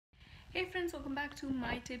Hey friends, welcome back to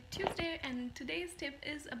My Tip Tuesday, and today's tip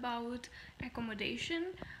is about accommodation.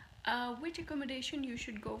 Which accommodation you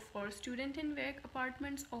should go for, Studentenwerk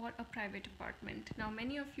apartments or a private apartment? Now,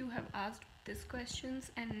 many of you have asked these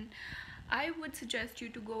questions, and I would suggest you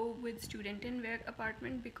to go with Studentenwerk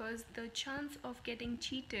apartment because the chance of getting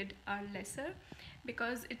cheated are lesser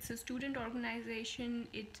because it's a student organization.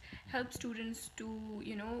 It helps students to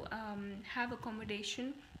have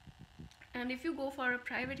accommodation, and if you go for a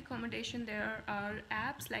private accommodation, there are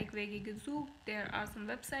apps like Vegigazook. There are some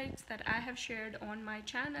websites that I have shared on my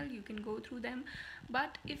channel. You can go through them.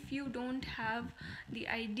 But if you don't have the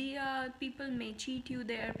idea, people may cheat you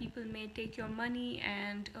there. People may take your money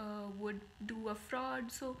and would do a fraud.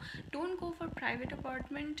 So don't go for private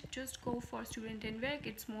apartment. Just go for Studentenwerk.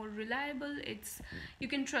 It's more reliable. You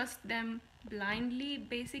can trust them blindly,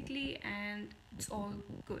 basically, and it's all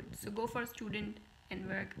good. So go for student and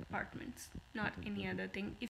work apartments, not any other thing. If